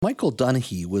Michael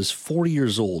Dunahee was 4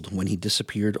 years old when he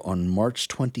disappeared on March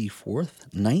 24th,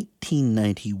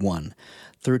 1991,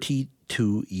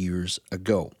 32 years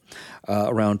ago.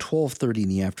 Around 12:30 in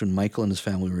the afternoon, Michael and his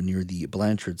family were near the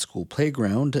Blanchard School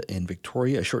playground in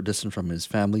Victoria, a short distance from his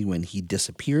family, when he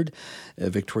disappeared.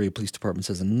 Victoria Police Department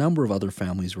says a number of other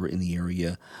families were in the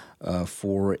area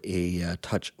for a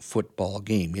touch football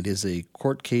game. It is a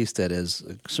court case that has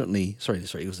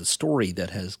it was a story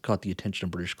that has caught the attention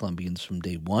of British Columbians from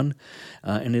day one,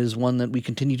 and it is one that we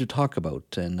continue to talk about.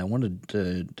 And I wanted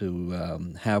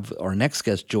to have our next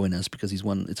guest join us because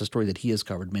it's a story that he has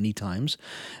covered many times.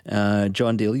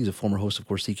 John Daly is a former host, of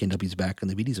course, CKNW's Back on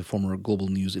the Beat. He's a former Global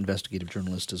News investigative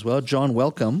journalist as well. John,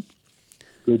 welcome.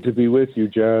 Good to be with you,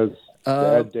 Jazz.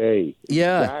 Sad day.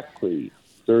 Yeah. Exactly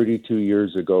 32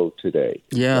 years ago today.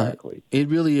 Yeah, exactly. It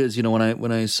really is. You know,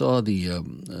 when I saw the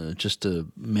just a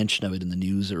mention of it in the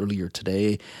news earlier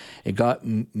today, it got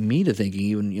me to thinking.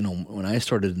 Even when I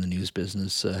started in the news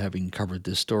business, having covered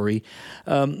this story,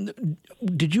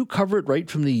 did you cover it right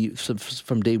from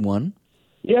day one?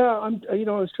 Yeah, I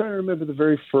was trying to remember the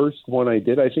very first one I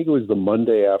did. I think it was the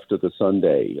Monday after the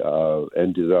Sunday.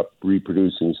 Ended up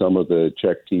reproducing some of the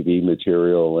Czech TV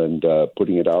material and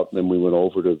putting it out. And then we went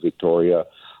over to Victoria,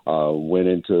 went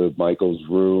into Michael's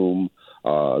room.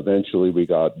 Eventually, we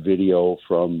got video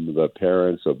from the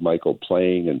parents of Michael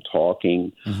playing and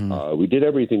talking. Mm-hmm. We did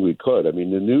everything we could. I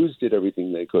mean, the news did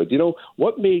everything they could. You know,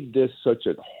 what made this such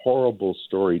a horrible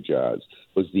story, Jazz,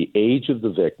 was the age of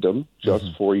the victim,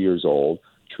 just 4 years old.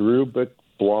 True, but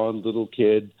blonde little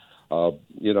kid,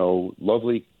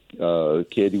 lovely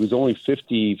kid. He was only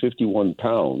 51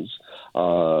 pounds.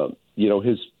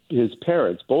 His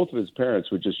parents, both of his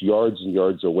parents, were just yards and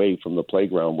yards away from the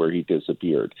playground where he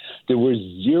disappeared. There were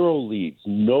zero leads.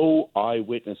 No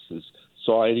eyewitnesses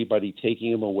saw anybody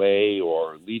taking him away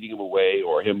or leading him away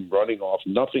or him running off,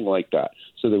 nothing like that.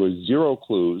 So there were zero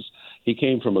clues. He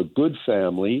came from a good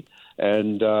family.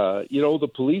 And, the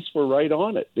police were right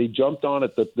on it. They jumped on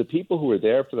it. The people who were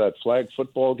there for that flag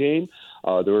football game,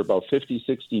 there were about 50,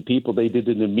 60 people. They did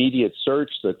an immediate search.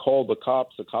 They called the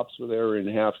cops. The cops were there in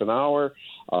half an hour.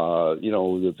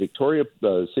 The Victoria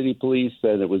City Police,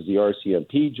 then it was the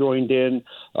RCMP joined in,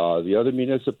 the other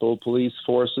municipal police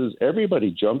forces.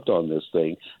 Everybody jumped on this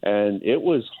thing. And it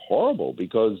was horrible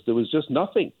because there was just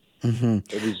nothing. Mm-hmm.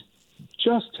 It was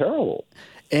just terrible.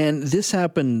 And this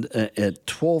happened at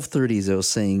 12:30, as I was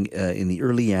saying, in the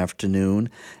early afternoon.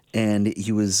 And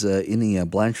he was in the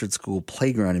Blanchard School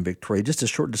playground in Victoria, just a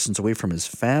short distance away from his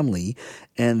family.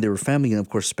 And there were family and, of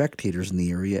course, spectators in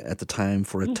the area at the time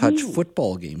for a touch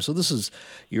football game. So this is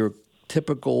your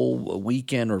typical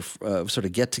weekend or sort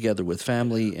of get-together with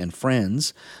family and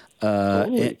friends.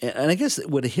 And I guess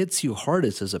what hits you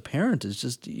hardest as a parent is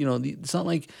just, it's not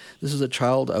like this is a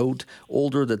child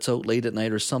older that's out late at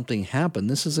night or something happened.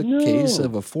 This is a case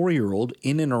of a 4-year-old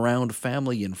in and around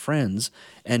family and friends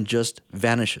and just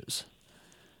vanishes.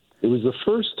 It was the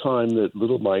first time that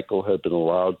little Michael had been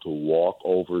allowed to walk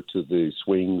over to the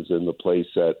swings and the play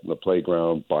set and the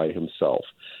playground by himself.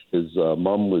 His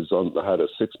mom had a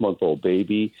 6-month-old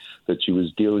baby that she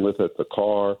was dealing with at the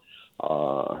car.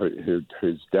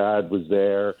 His dad was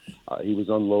there. He was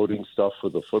unloading stuff for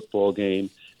the football game.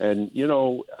 And,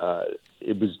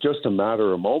 it was just a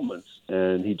matter of moments,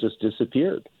 and he just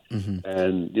disappeared. Mm-hmm.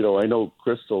 And, I know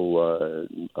Crystal,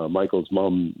 Michael's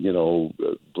mom,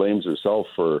 blames herself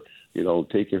for,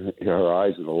 taking her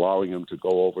eyes and allowing him to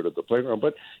go over to the playground.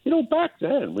 But, back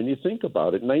then, when you think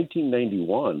about it,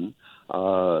 1991,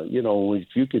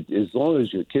 if you could, as long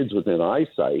as your kid's within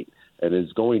eyesight, and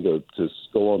is going to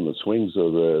go on the swings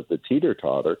of the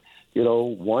teeter-totter,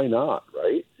 why not,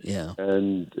 right? Yeah.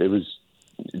 And it was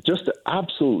just an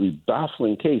absolutely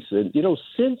baffling case. And,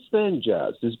 since then,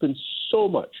 Jazz, there's been so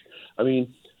much. I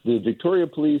mean, the Victoria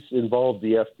Police involved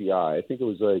the FBI. I think it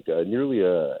was like nearly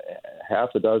a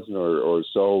half a dozen or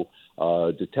so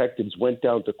detectives went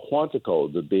down to Quantico,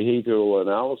 the behavioral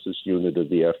analysis unit of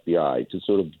the FBI, to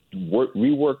sort of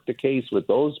rework the case with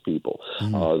those people.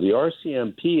 Mm-hmm. The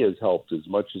RCMP has helped as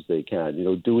much as they can,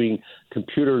 doing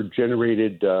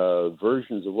computer-generated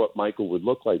versions of what Michael would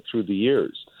look like through the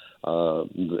years. A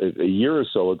year or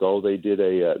so ago, they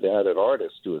had an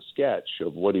artist do a sketch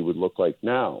of what he would look like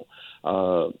now.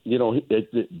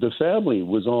 The family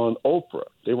was on Oprah.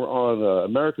 They were on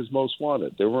America's Most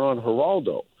Wanted. They were on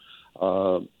Geraldo.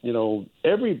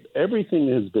 Everything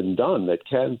has been done that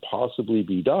can possibly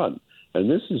be done. And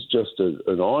this is just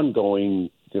an ongoing,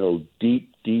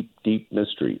 deep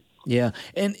mystery. Yeah,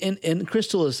 and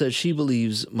Crystal has said she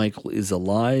believes Michael is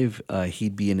alive.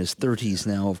 He'd be in his 30s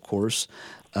now, of course.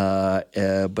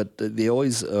 But they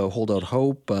always hold out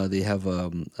hope. They have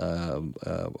a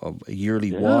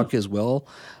yearly walk as well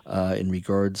in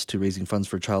regards to raising funds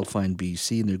for Child Find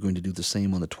BC, and they're going to do the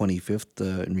same on the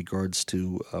 25th in regards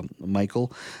to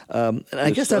Michael. And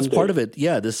I guess that's part of it.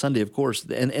 Yeah, this Sunday, of course.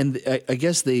 And I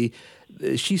guess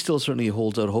she still certainly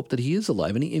holds out hope that he is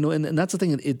alive. And and that's the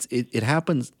thing. It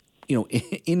happens, in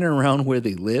and around where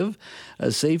they live,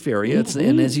 a safe area.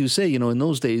 And as you say, in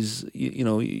those days,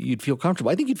 you'd feel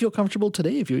comfortable. I think you'd feel comfortable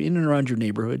today if you're in and around your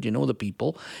neighborhood, you know the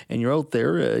people, and you're out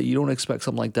there. You don't expect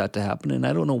something like that to happen. And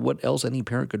I don't know what else any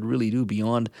parent could really do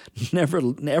beyond never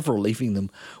leaving them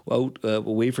out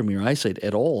away from your eyesight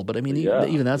at all. But I mean,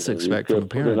 even that's to expect from a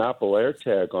parent. Put an Apple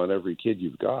AirTag on every kid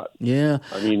you've got. Yeah.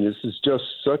 I mean, this is just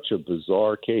such a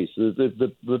bizarre case.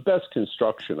 The best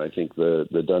construction I think the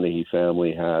Dunahee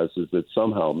family has is that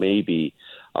somehow maybe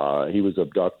he was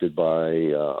abducted by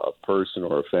a person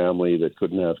or a family that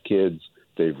couldn't have kids.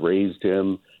 They've raised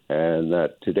him, and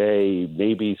that today,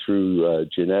 maybe through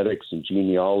genetics and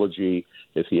genealogy,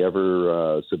 if he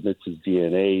ever submits his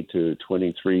DNA to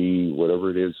 23, whatever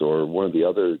it is, or one of the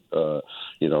other,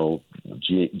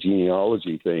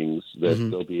 genealogy things, that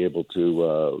they'll be able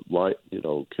to,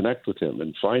 connect with him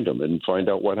and find him and find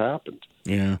out what happened.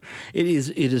 Yeah, it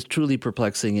is truly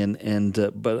perplexing,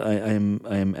 but I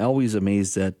am always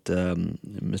amazed at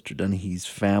Mr. Dunahee's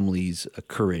family's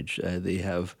courage. They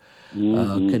have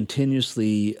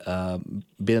continuously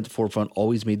been at the forefront,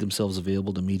 always made themselves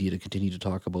available to media to continue to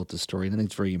talk about this story, and I think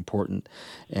it's very important.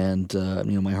 And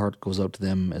my heart goes out to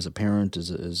them as a parent,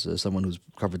 as someone who's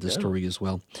covered this story as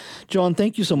well. John,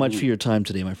 thank you so much for your time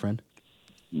today, my friend.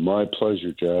 My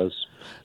pleasure, Jazz.